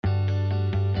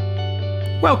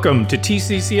Welcome to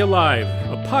TCC Alive,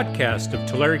 a podcast of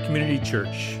Tulare Community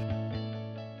Church.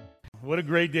 What a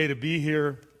great day to be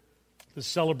here to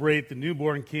celebrate the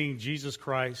newborn King, Jesus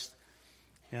Christ.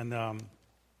 And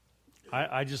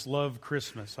I just love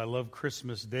Christmas. I love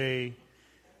Christmas Day.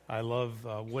 I love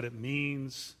what it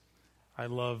means. I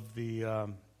love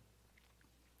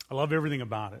everything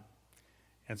about it.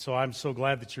 And so I'm so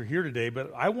glad that you're here today.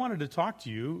 But I wanted to talk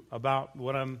to you about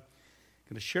what I'm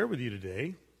going to share with you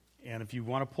today. And if you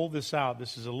want to pull this out,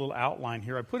 this is a little outline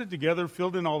here. I put it together,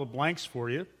 filled in all the blanks for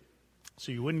you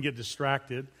so you wouldn't get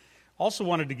distracted. Also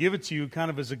wanted to give it to you kind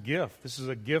of as a gift. This is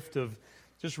a gift of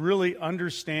just really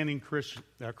understanding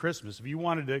Christmas. If you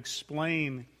wanted to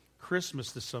explain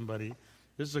Christmas to somebody,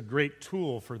 this is a great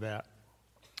tool for that.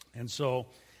 And so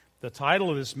the title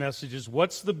of this message is,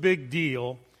 What's the Big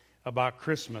Deal About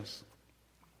Christmas?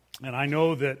 And I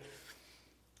know that,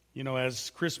 you know,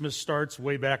 as Christmas starts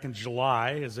way back in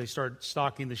July, as they start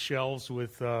stocking the shelves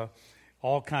with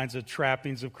all kinds of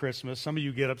trappings of Christmas, some of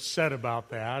you get upset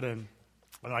about that and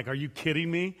like, are you kidding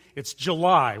me? It's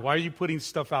July. Why are you putting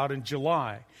stuff out in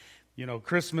July? You know,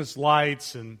 Christmas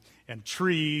lights and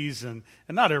trees and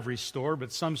not every store,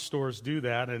 but some stores do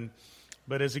that.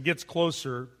 But as it gets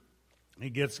closer,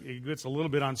 it gets a little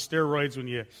bit on steroids when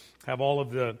you have all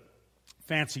of the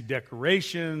fancy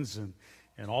decorations and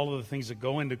all of the things that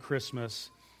go into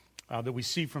Christmas that we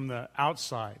see from the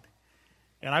outside.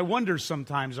 And I wonder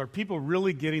sometimes, are people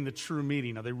really getting the true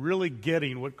meaning? Are they really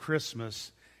getting what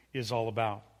Christmas is all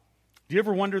about? Do you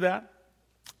ever wonder that?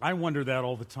 I wonder that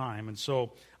all the time. And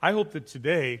so I hope that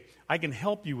today I can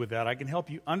help you with that. I can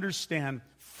help you understand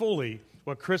fully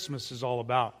what Christmas is all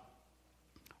about.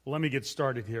 Well, let me get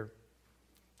started here.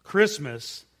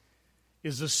 Christmas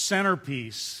is the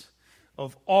centerpiece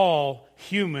of all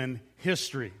human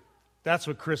history. That's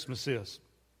what Christmas is.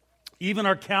 Even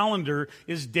our calendar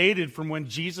is dated from when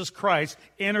Jesus Christ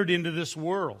entered into this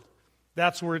world.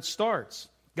 That's where it starts.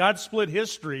 God split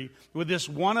history with this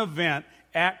one event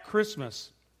at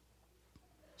Christmas.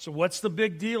 So what's the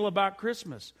big deal about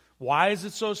Christmas? Why is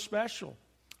it so special?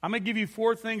 I'm going to give you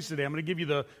 4 things today. I'm going to give you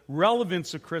the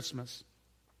relevance of Christmas.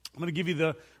 I'm going to give you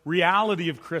the reality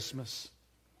of Christmas.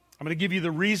 I'm going to give you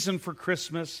the reason for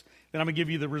Christmas. Then I'm going to give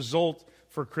you the result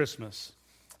for Christmas.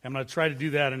 I'm going to try to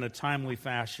do that in a timely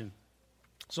fashion.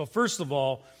 So first of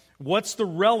all, what's the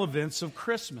relevance of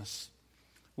Christmas?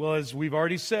 Well, as we've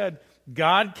already said,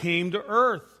 God came to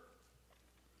earth.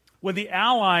 When the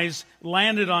Allies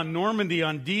landed on Normandy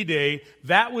on D-Day,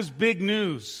 that was big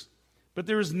news. But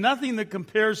there is nothing that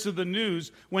compares to the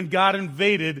news when God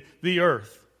invaded the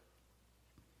earth.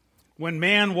 When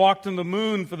man walked on the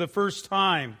moon for the first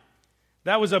time,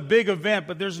 that was a big event,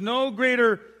 but there's no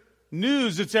greater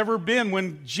news that's ever been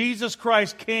when Jesus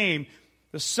Christ came,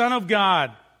 the Son of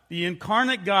God, the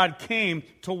incarnate God came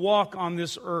to walk on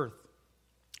this earth.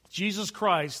 Jesus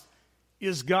Christ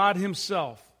is God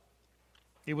himself.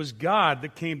 It was God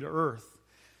that came to earth.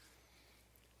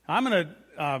 I'm going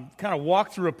to kind of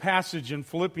walk through a passage in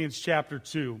Philippians chapter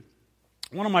 2.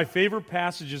 One of my favorite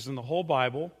passages in the whole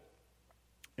Bible.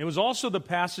 It was also the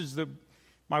passage that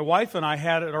my wife and I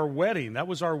had at our wedding. That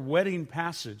was our wedding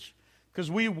passage because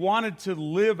we wanted to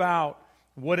live out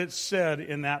what it said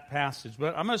in that passage.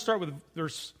 But I'm going to start with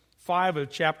verse 5 of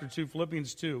chapter 2,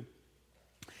 Philippians 2.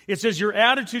 It says, your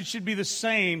attitude should be the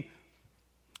same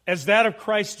as that of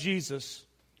Christ Jesus,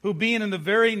 who being in the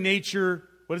very nature,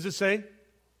 what does it say?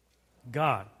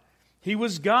 God. He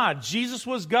was God. Jesus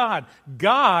was God.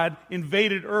 God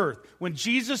invaded earth. When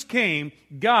Jesus came,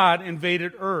 God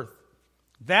invaded earth.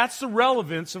 That's the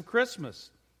relevance of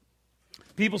Christmas.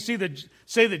 People say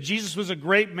that Jesus was a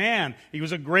great man. He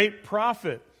was a great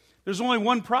prophet. There's only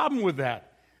one problem with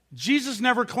that. Jesus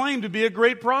never claimed to be a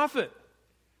great prophet,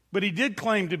 but he did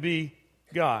claim to be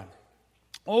God.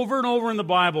 Over and over in the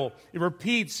Bible, it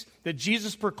repeats that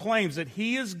Jesus proclaims that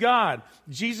he is God.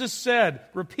 Jesus said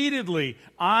repeatedly,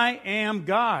 I am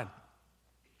God.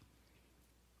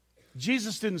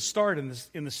 Jesus didn't start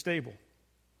in the stable.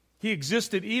 He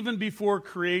existed even before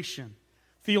creation.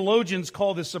 Theologians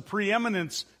call this a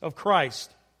preeminence of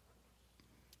Christ.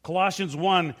 Colossians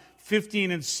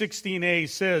 1:15 and 16a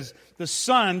says, the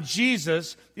Son,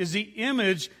 Jesus, is the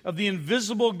image of the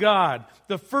invisible God,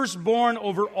 the firstborn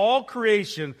over all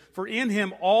creation, for in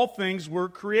him all things were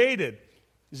created.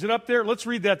 Is it up there? Let's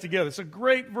read that together. It's a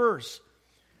great verse.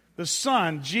 The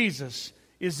Son, Jesus,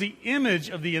 is the image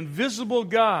of the invisible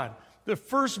God, the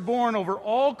firstborn over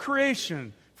all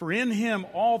creation, for in him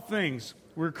all things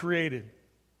were created.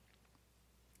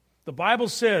 The Bible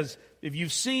says, if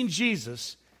you've seen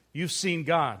Jesus, you've seen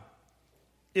God.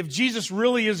 If Jesus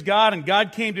really is God and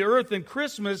God came to earth, then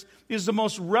Christmas is the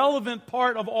most relevant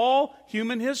part of all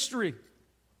human history.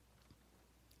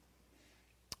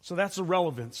 So that's the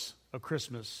relevance of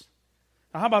Christmas.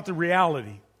 Now, how about the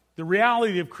reality? The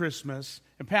reality of Christmas,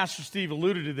 and Pastor Steve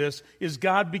alluded to this, is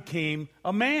God became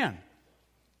a man.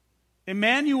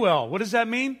 Emmanuel, what does that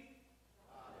mean?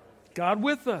 God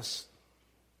with us.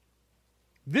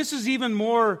 This is even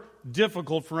more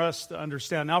difficult for us to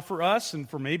understand. Now, for us, and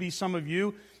for maybe some of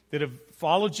you that have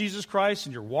followed Jesus Christ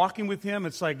and you're walking with Him,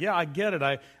 it's like, yeah, I get it.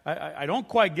 I don't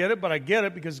quite get it, but I get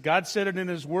it because God said it in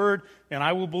His Word, and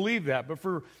I will believe that. But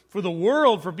for the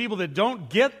world, for people that don't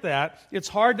get that, it's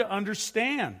hard to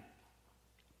understand.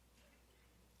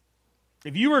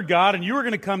 If you were God and you were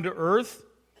going to come to earth,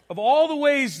 of all the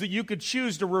ways that you could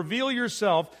choose to reveal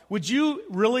yourself, would you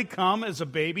really come as a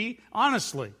baby?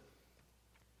 Honestly.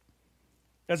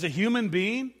 As a human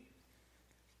being?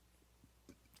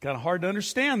 Kind of hard to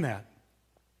understand that.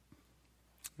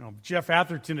 You know, Jeff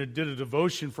Atherton did a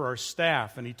devotion for our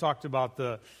staff, and he talked about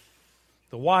the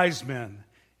wise men.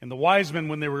 And the wise men,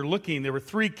 when they were looking, there were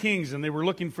 3 kings, and they were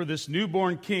looking for this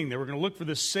newborn king. They were going to look for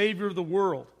the Savior of the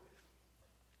world.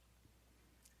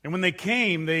 And when they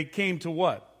came to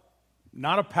what?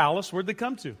 Not a palace. Where'd they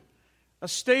come to? A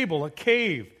stable, a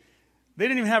cave. They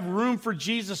didn't even have room for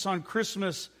Jesus on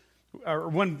Christmas, or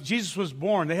when Jesus was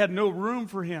born. They had no room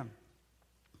for Him.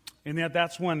 And yet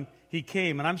that's when He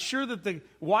came. And I'm sure that the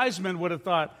wise men would have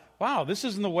thought, wow, this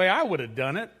isn't the way I would have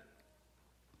done it.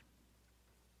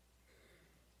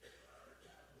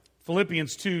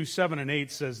 Philippians 2, 7 and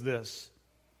 8 says this.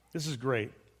 This is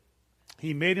great.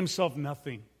 He made Himself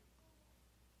nothing,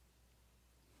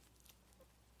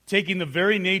 taking the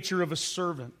very nature of a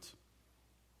servant.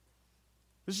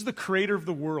 This is the creator of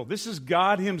the world. This is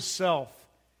God Himself.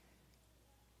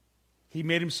 He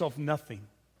made Himself nothing,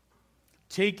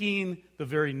 taking the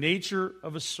very nature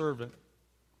of a servant,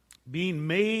 being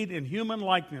made in human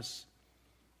likeness,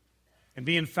 and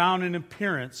being found in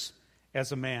appearance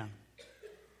as a man.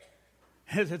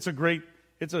 It's a great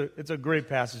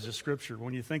passage of Scripture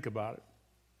when you think about it.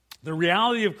 The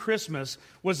reality of Christmas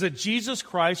was that Jesus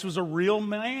Christ was a real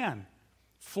man,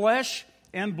 flesh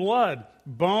and blood,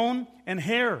 bone and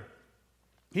hair.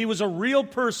 He was a real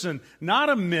person, not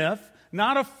a myth,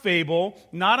 not a fable,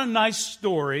 not a nice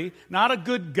story, not a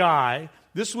good guy.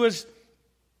 This was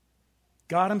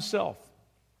God Himself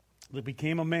that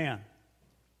became a man.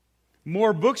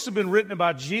 More books have been written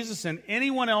about Jesus than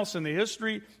anyone else in the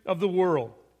history of the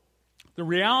world. The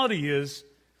reality is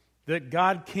that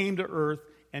God came to earth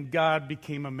and God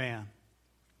became a man.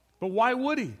 But why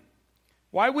would He?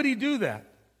 Why would He do that?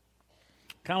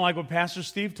 Kind of like what Pastor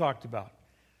Steve talked about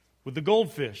with the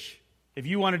goldfish. If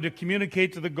you wanted to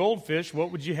communicate to the goldfish,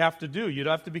 what would you have to do? You'd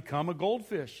have to become a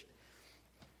goldfish.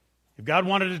 If God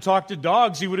wanted to talk to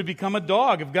dogs, He would have become a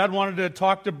dog. If God wanted to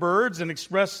talk to birds and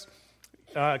express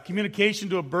communication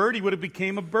to a bird, He would have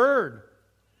became a bird.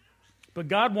 But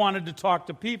God wanted to talk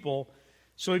to people,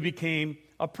 so He became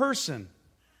a person.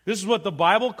 This is what the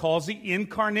Bible calls the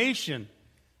incarnation.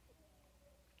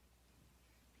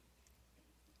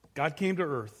 God came to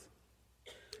earth,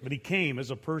 but He came as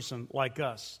a person like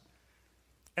us.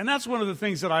 And that's one of the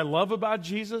things that I love about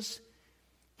Jesus.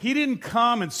 He didn't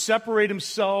come and separate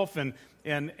Himself and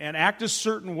act a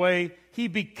certain way. He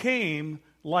became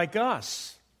like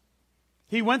us.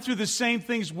 He went through the same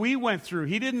things we went through.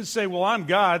 He didn't say, well, I'm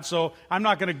God, so I'm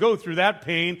not going to go through that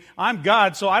pain. I'm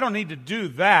God, so I don't need to do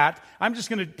that. I'm just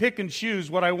going to pick and choose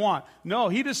what I want. No,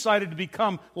 He decided to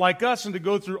become like us and to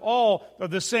go through all of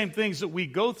the same things that we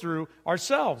go through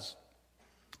ourselves.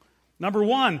 Number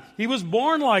one, He was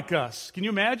born like us. Can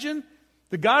you imagine?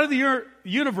 The God of the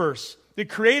universe that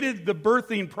created the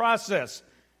birthing process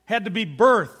had to be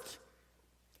birthed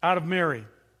out of Mary.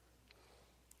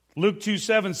 Luke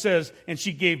 2:7 says, and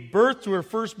she gave birth to her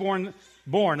firstborn,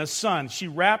 a son. She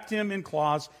wrapped him in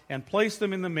cloths and placed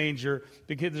him in the manger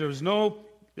because there's no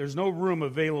room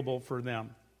available for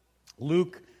them.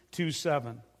 Luke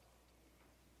 2:7.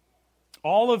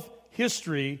 All of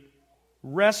history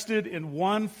rested in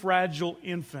one fragile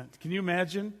infant. Can you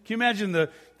imagine? Can you imagine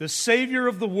the Savior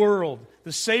of the world,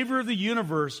 the Savior of the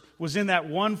universe was in that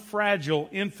one fragile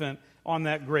infant on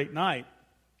that great night.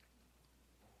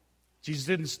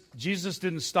 Jesus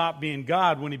didn't stop being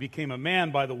God when He became a man,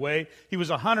 by the way. He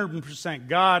was 100%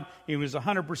 God. He was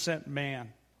 100%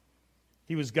 man.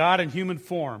 He was God in human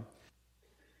form.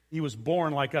 He was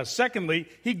born like us. Secondly,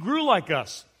 He grew like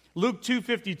us. Luke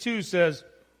 2:52 says,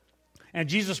 and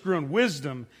Jesus grew in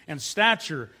wisdom and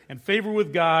stature and favor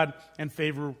with God and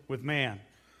favor with man.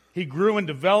 He grew and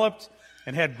developed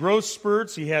and had growth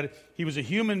spurts. He was a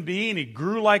human being. He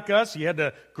grew like us. He had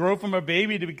to grow from a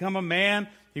baby to become a man.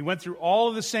 He went through all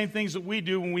of the same things that we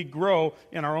do when we grow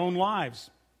in our own lives.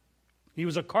 He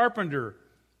was a carpenter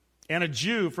and a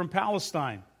Jew from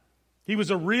Palestine. He was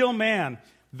a real man.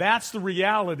 That's the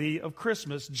reality of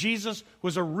Christmas. Jesus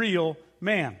was a real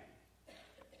man.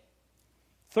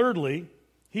 Thirdly,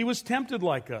 he was tempted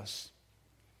like us.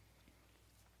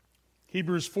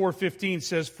 Hebrews 4:15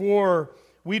 says, "For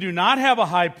we do not have a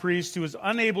high priest who is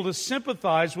unable to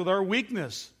sympathize with our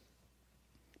weakness,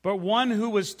 but one who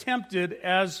was tempted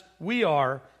as we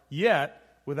are,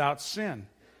 yet without sin."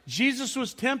 Jesus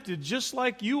was tempted just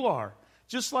like you are,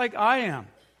 just like I am,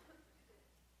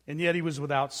 and yet he was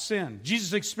without sin.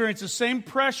 Jesus experienced the same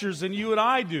pressures that you and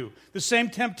I do, the same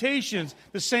temptations,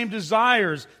 the same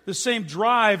desires, the same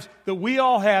drives that we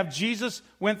all have. Jesus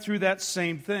went through that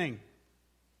same thing.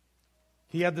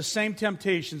 He had the same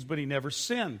temptations, but he never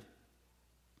sinned.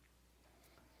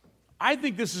 I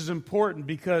think this is important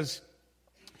because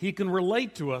he can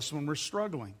relate to us when we're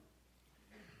struggling.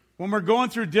 When we're going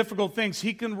through difficult things,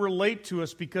 he can relate to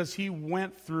us because he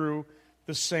went through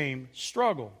the same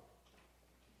struggle.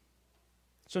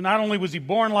 So not only was he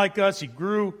born like us, he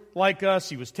grew like us,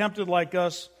 he was tempted like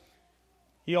us,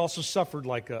 he also suffered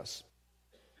like us.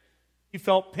 He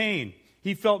felt pain.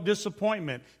 He felt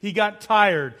disappointment. He got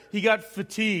tired. He got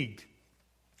fatigued.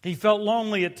 He felt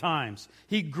lonely at times.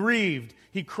 He grieved.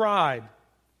 He cried.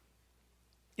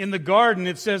 In the garden,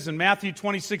 it says in Matthew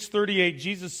 26:38,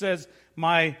 Jesus says,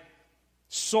 "My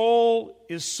soul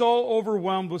is so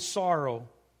overwhelmed with sorrow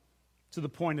to the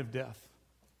point of death."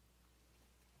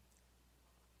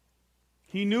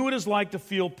 He knew what it's like to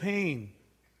feel pain.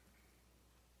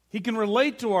 He can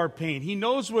relate to our pain. He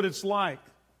knows what it's like.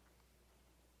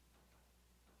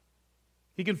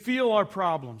 He can feel our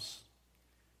problems.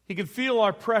 He can feel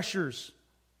our pressures.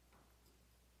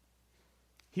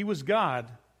 He was God,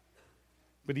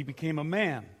 but he became a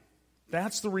man.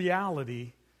 That's the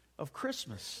reality of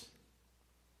Christmas.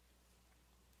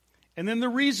 And then the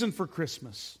reason for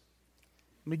Christmas.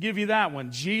 Let me give you that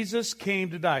one. Jesus came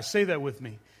to die. Say that with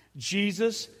me.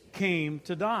 Jesus came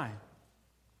to die.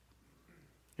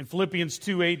 In Philippians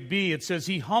 2:8b, it says,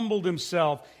 "He humbled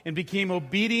himself and became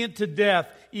obedient to death,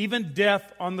 even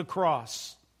death on the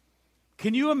cross."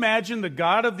 Can you imagine the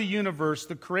God of the universe,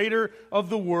 the creator of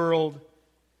the world,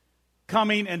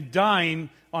 coming and dying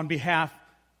on behalf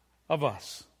of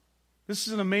us? This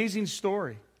is an amazing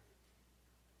story.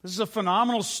 This is a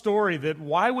phenomenal story that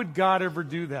why would God ever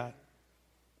do that?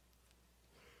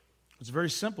 It's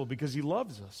very simple, because he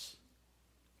loves us.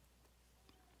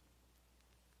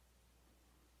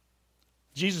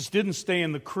 Jesus didn't stay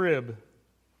in the crib.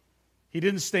 He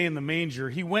didn't stay in the manger.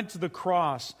 He went to the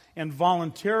cross and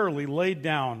voluntarily laid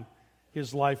down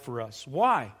his life for us.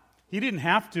 Why? He didn't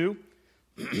have to.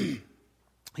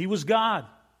 He was God.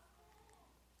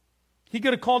 He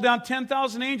could have called down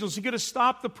 10,000 angels. He could have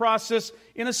stopped the process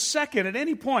in a second. At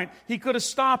any point, he could have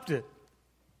stopped it.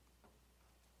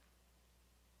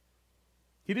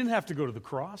 He didn't have to go to the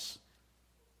cross.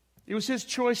 It was his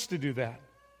choice to do that.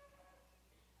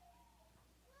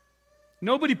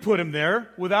 Nobody put him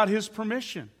there without his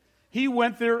permission. He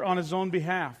went there on his own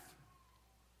behalf.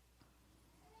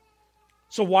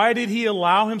 So why did he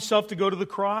allow himself to go to the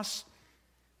cross?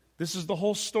 This is the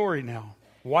whole story now.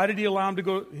 Why did he allow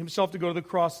himself to go to the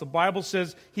cross? The Bible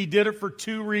says he did it for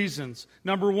two reasons.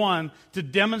 Number one, to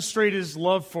demonstrate his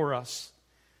love for us.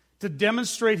 To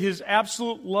demonstrate his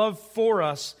absolute love for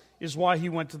us is why he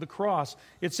went to the cross.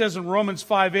 It says in Romans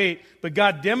 5:8, "But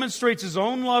God demonstrates his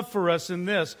own love for us in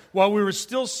this: while we were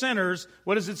still sinners,"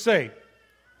 what does it say?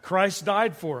 Christ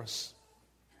died for us.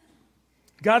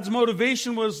 God's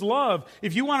motivation was love.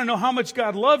 If you want to know how much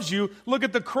God loves you, look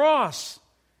at the cross.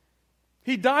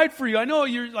 He died for you. I know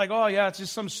you're like, oh yeah, it's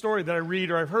just some story that I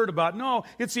read or I've heard about. No,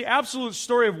 it's the absolute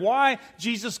story of why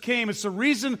Jesus came. It's the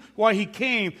reason why he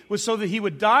came was so that he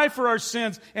would die for our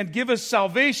sins and give us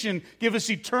salvation, give us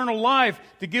eternal life,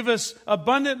 to give us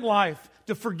abundant life,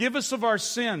 to forgive us of our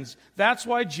sins. That's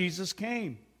why Jesus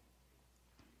came.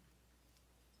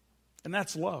 And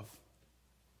that's love.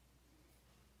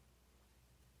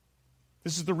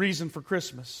 This is the reason for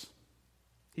Christmas.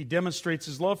 He demonstrates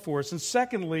his love for us. And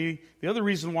secondly, the other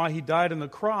reason why he died on the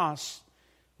cross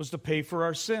was to pay for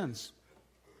our sins.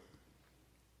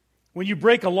 When you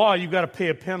break a law, you've got to pay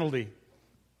a penalty.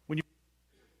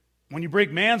 When you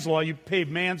break man's law, you pay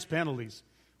man's penalties.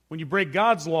 When you break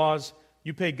God's laws,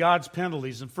 you pay God's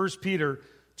penalties. And 1 Peter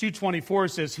 2:24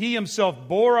 says, "He himself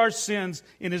bore our sins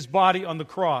in his body on the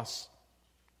cross."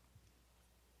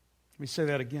 Let me say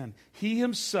that again. He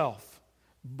himself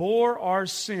bore our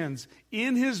sins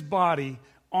in his body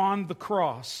on the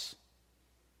cross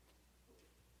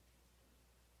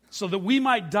so that we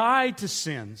might die to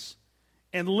sins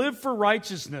and live for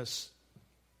righteousness.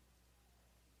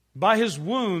 By his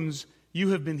wounds, you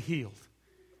have been healed.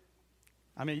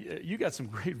 I mean, you got some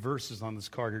great verses on this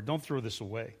card here. Don't throw this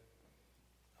away.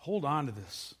 Hold on to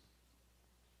this.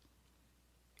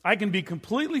 I can be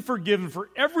completely forgiven for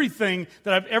everything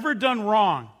that I've ever done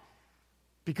wrong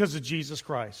because of Jesus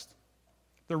Christ.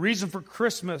 The reason for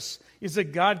Christmas is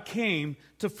that God came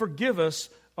to forgive us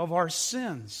of our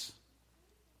sins.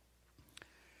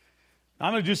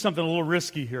 I'm going to do something a little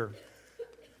risky here.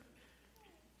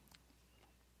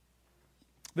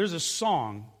 There's a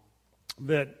song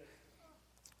that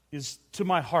is to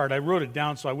my heart. I wrote it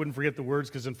down so I wouldn't forget the words,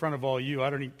 because in front of all you,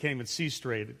 can't even see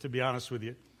straight, to be honest with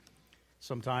you,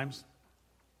 sometimes.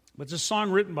 But it's a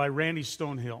song written by Randy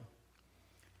Stonehill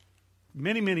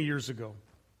many, many years ago.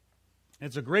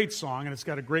 It's a great song, and it's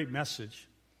got a great message.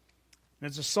 And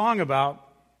it's a song about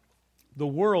the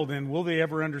world and will they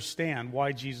ever understand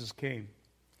why Jesus came.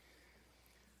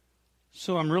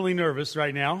 So I'm really nervous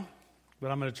right now,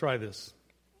 but I'm going to try this.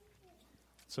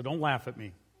 So don't laugh at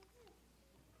me.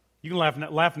 You can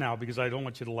laugh now because I don't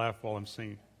want you to laugh while I'm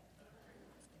singing.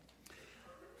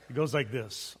 It goes like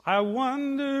this. I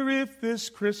wonder if this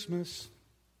Christmas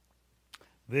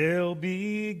they'll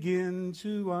begin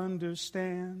to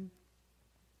understand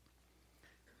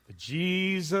the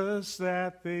Jesus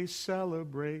that they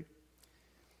celebrate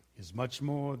is much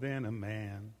more than a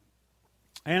man.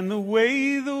 And the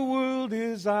way the world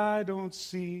is, I don't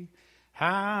see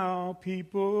how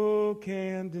people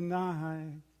can deny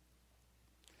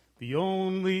the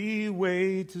only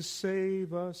way to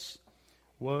save us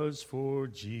was for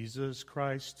Jesus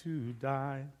Christ to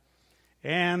die.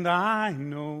 And I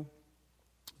know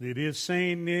that if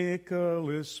St.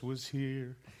 Nicholas was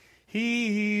here,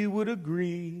 he would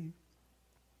agree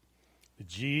that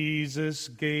Jesus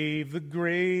gave the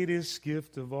greatest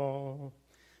gift of all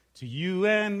to you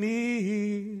and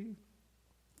me.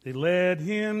 They led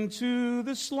him to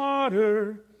the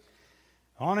slaughter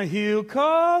on a hill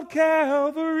called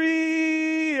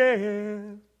Calvary, yeah.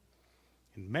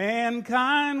 And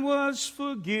mankind was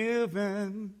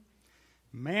forgiven.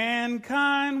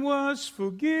 Mankind was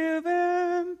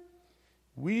forgiven.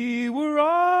 We were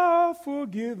all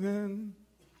forgiven.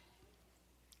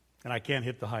 And I can't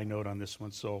hit the high note on this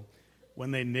one, so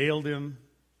when they nailed him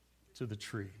to the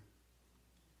tree.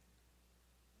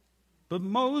 But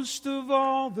most of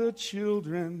all the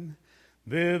children,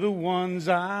 they're the ones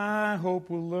I hope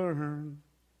will learn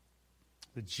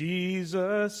that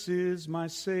Jesus is my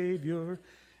Savior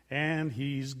and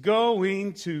he's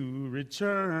going to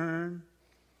return.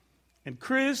 And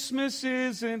Christmas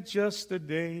isn't just a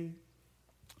day,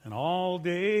 and all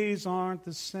days aren't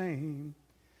the same.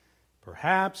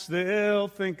 Perhaps they'll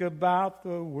think about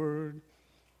the word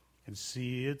and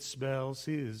see it spells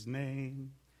his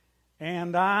name.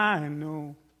 And I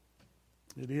know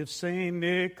that if St.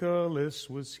 Nicholas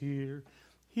was here,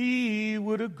 he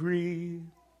would agree.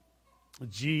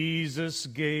 Jesus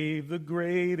gave the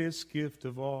greatest gift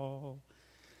of all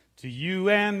to you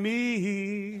and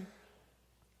me.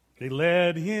 They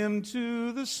led him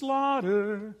to the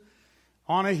slaughter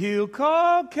on a hill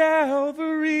called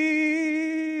Calvary.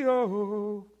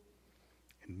 Oh,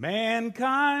 and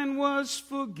mankind was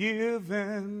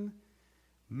forgiven.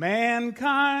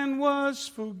 Mankind was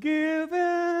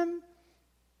forgiven.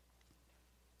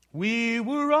 We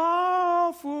were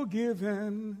all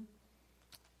forgiven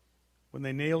when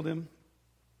they nailed him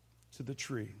to the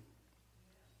tree.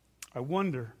 I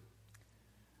wonder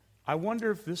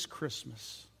if this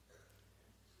Christmas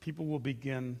people will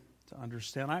begin to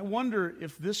understand. I wonder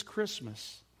if this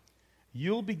Christmas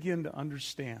you'll begin to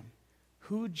understand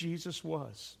who Jesus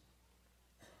was.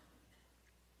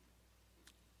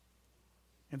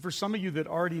 And for some of you that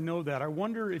already know that, I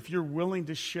wonder if you're willing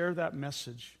to share that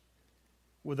message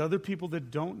with other people that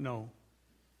don't know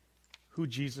who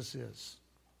Jesus is.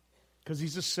 Because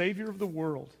he's the Savior of the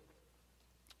world.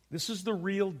 This is the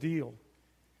real deal.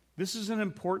 This is an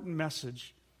important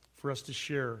message for us to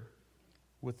share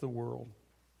with the world.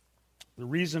 The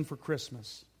reason for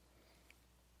Christmas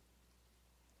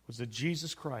was that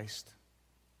Jesus Christ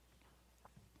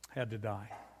had to die.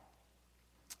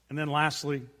 And then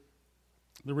lastly,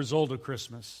 the result of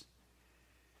Christmas.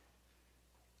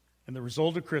 And the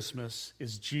result of Christmas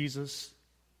is Jesus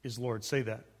is Lord. Say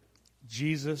that.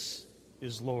 Jesus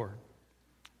is Lord.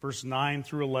 Verse 9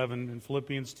 through 11 in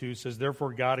Philippians 2 says,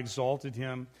 "Therefore God exalted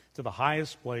him to the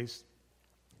highest place,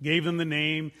 gave him the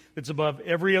name that's above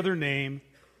every other name,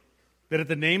 that at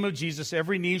the name of Jesus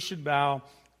every knee should bow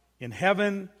in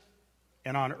heaven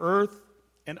and on earth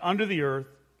and under the earth,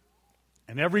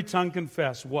 and every tongue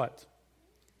confess what?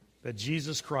 That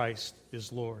Jesus Christ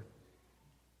is Lord.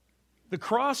 The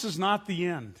cross is not the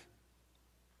end.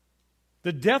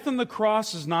 The death on the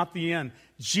cross is not the end.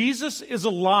 Jesus is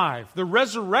alive. The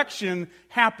resurrection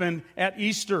happened at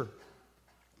Easter,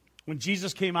 when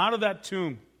Jesus came out of that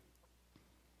tomb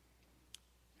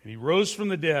and he rose from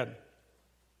the dead.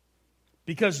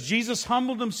 Because Jesus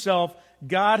humbled himself,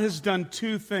 God has done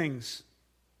two things.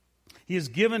 He has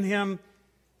given him,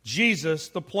 Jesus,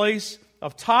 the place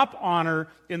of top honor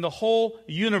in the whole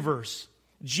universe.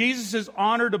 Jesus is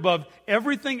honored above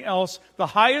everything else, the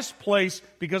highest place,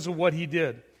 because of what he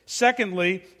did.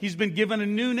 Secondly, he's been given a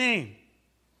new name.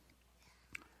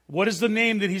 What is the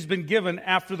name that he's been given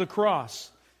after the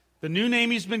cross? The new name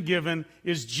he's been given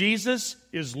is Jesus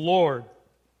is Lord.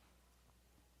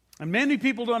 And many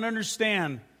people don't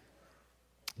understand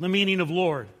the meaning of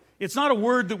Lord. It's not a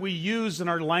word that we use in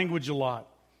our language a lot.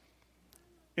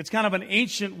 It's kind of an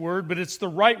ancient word, but it's the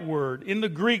right word. In the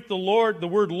Greek, the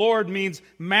word Lord means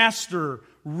master,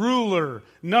 ruler,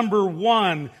 number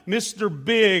one, Mr.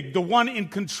 Big, the one in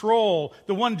control,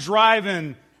 the one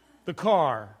driving the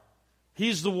car.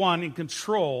 He's the one in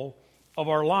control of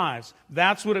our lives.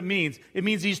 That's what it means. It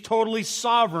means he's totally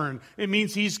sovereign. It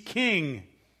means he's king.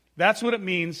 That's what it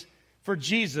means for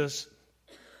Jesus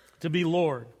to be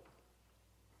Lord.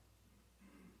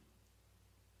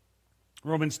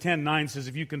 Romans 10:9 says,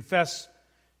 if you confess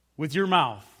with your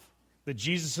mouth that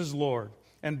Jesus is Lord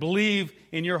and believe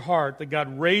in your heart that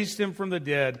God raised him from the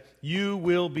dead, you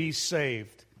will be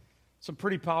saved. Some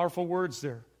pretty powerful words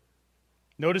there.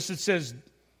 Notice it says,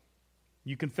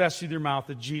 you confess with your mouth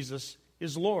that Jesus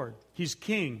is Lord. He's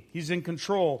king. He's in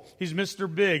control. He's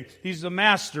Mr. Big. He's the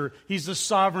master. He's the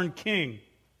sovereign king.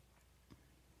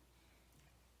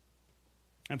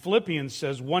 And Philippians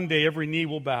says, one day every knee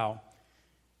will bow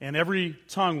and every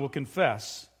tongue will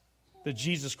confess that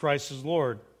Jesus Christ is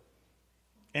Lord.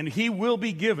 And he will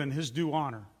be given his due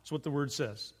honor. That's what the word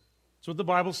says. That's what the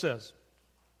Bible says.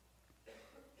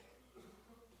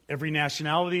 Every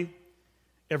nationality,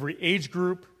 every age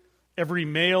group, every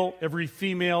male, every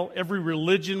female, every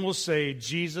religion will say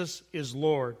Jesus is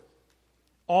Lord.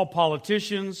 All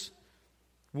politicians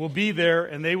will be there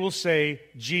and they will say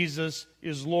Jesus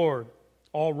is Lord.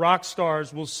 All rock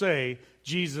stars will say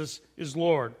Jesus is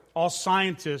Lord. All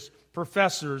scientists,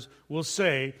 professors will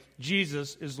say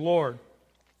Jesus is Lord.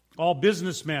 All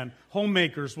businessmen,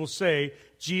 homemakers will say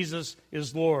Jesus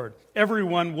is Lord.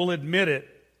 Everyone will admit it.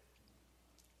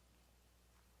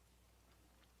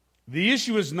 The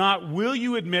issue is not, will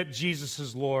you admit Jesus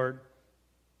is Lord?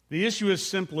 The issue is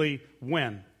simply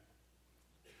when.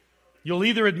 You'll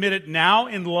either admit it now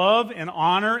in love and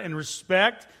honor and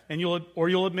respect, or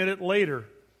you'll admit it later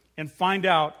and find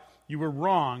out you were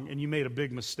wrong and you made a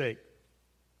big mistake.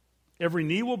 Every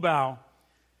knee will bow,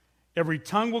 every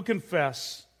tongue will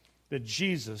confess that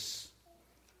Jesus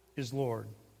is Lord.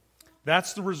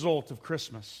 That's the result of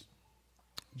Christmas.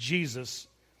 Jesus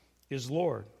is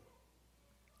Lord.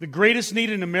 The greatest need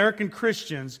in American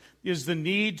Christians is the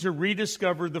need to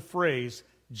rediscover the phrase,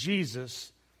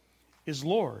 Jesus is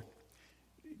Lord.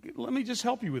 Let me just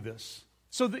help you with this.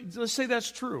 So let's say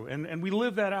that's true, and we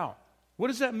live that out. What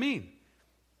does that mean?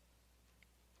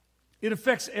 It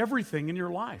affects everything in your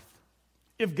life.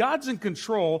 If God's in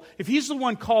control, if he's the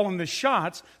one calling the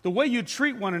shots, the way you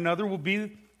treat one another will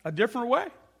be a different way.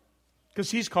 Because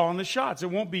he's calling the shots.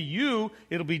 It won't be you,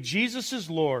 it'll be Jesus is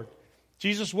Lord.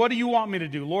 Jesus, what do you want me to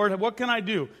do? Lord, what can I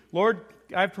do? Lord,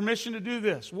 I have permission to do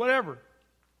this. Whatever.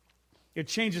 It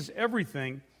changes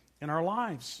everything in our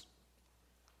lives.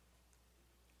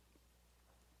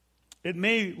 It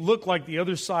may look like the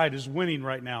other side is winning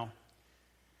right now,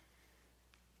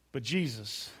 but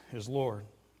Jesus is Lord.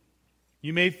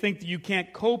 You may think that you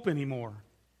can't cope anymore,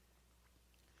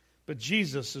 but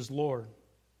Jesus is Lord.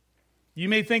 You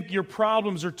may think your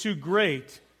problems are too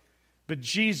great, but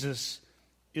Jesus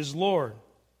is Lord.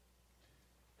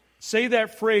 Say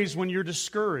that phrase when you're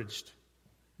discouraged.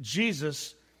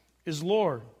 Jesus is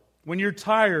Lord. When you're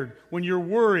tired, when you're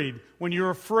worried, when you're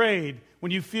afraid,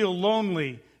 when you feel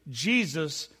lonely,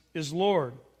 Jesus is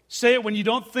Lord. Say it when you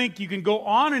don't think you can go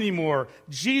on anymore.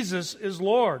 Jesus is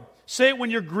Lord. Say it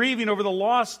when you're grieving over the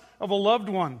loss of a loved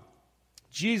one.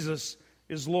 Jesus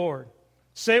is Lord.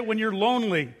 Say it when you're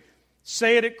lonely.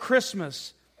 Say it at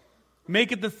Christmas.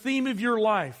 Make it the theme of your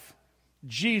life.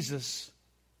 Jesus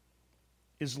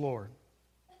is Lord.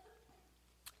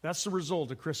 That's the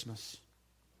result of Christmas.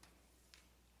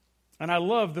 And I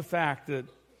love the fact that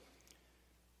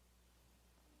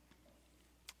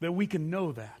we can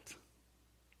know that.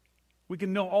 We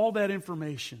can know all that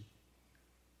information.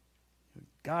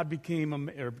 God came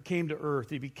to earth.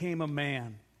 He became a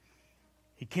man.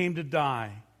 He came to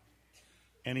die,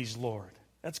 and He's Lord.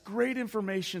 That's great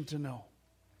information to know.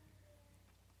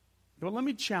 But let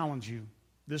me challenge you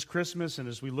this Christmas and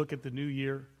as we look at the new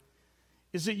year,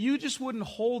 is that you just wouldn't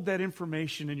hold that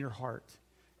information in your heart.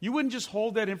 You wouldn't just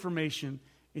hold that information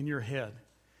in your head,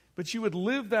 but you would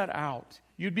live that out.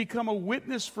 You'd become a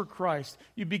witness for Christ.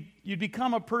 You'd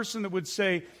become a person that would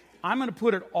say, I'm going to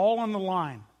put it all on the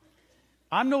line.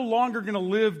 I'm no longer going to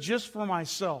live just for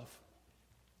myself.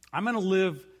 I'm going to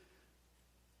live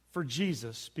for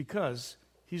Jesus because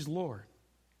He's Lord.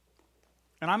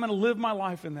 And I'm going to live my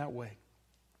life in that way.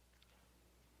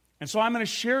 And so I'm going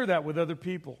to share that with other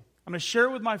people. I'm going to share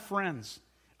it with my friends.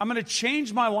 I'm going to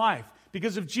change my life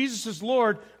because if Jesus is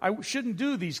Lord, I shouldn't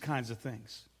do these kinds of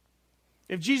things.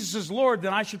 If Jesus is Lord,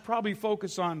 then I should probably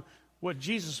focus on what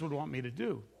Jesus would want me to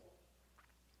do.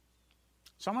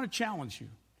 So I'm going to challenge you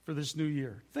for this new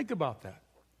year. Think about that.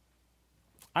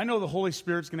 I know the Holy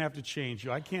Spirit's going to have to change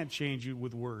you. I can't change you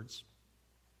with words.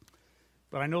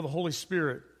 But I know the Holy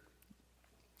Spirit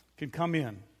can come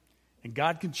in and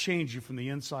God can change you from the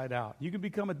inside out. You can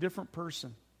become a different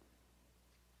person.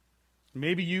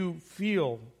 Maybe you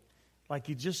feel like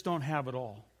you just don't have it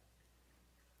all.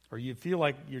 Or you feel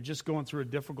like you're just going through a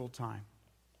difficult time.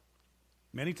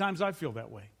 Many times I feel that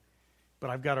way. But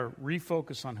I've got to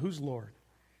refocus on who's Lord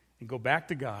and go back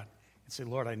to God and say,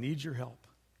 Lord, I need your help.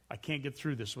 I can't get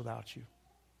through this without you.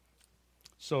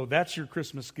 So that's your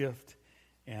Christmas gift.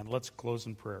 And let's close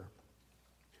in prayer.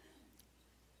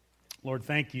 Lord,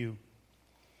 thank you.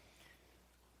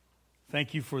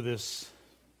 Thank you for this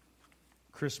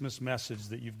Christmas message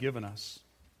that you've given us.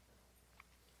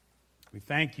 We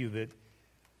thank you that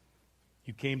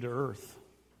you came to earth.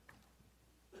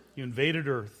 You invaded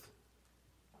earth.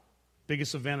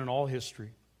 Biggest event in all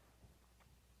history.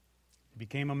 You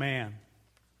became a man.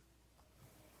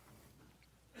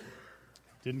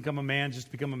 Didn't become a man just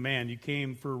to become a man. You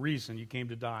came for a reason. You came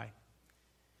to die.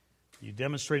 You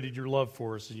demonstrated your love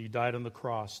for us, and you died on the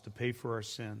cross to pay for our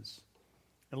sins.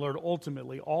 And Lord,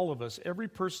 ultimately, all of us, every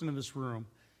person in this room,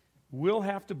 will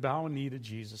have to bow a knee to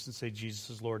Jesus and say, Jesus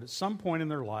is Lord at some point in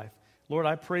their life. Lord,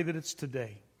 I pray that it's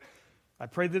today. I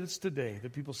pray that it's today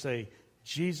that people say,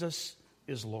 Jesus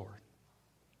is Lord.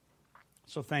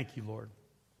 So thank you, Lord.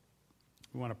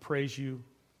 We want to praise you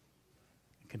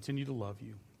and continue to love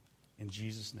you. In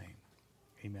Jesus' name,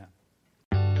 amen.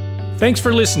 Thanks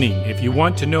for listening. If you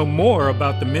want to know more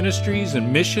about the ministries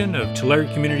and mission of Tulare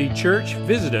Community Church,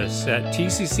 visit us at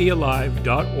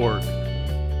tccalive.org.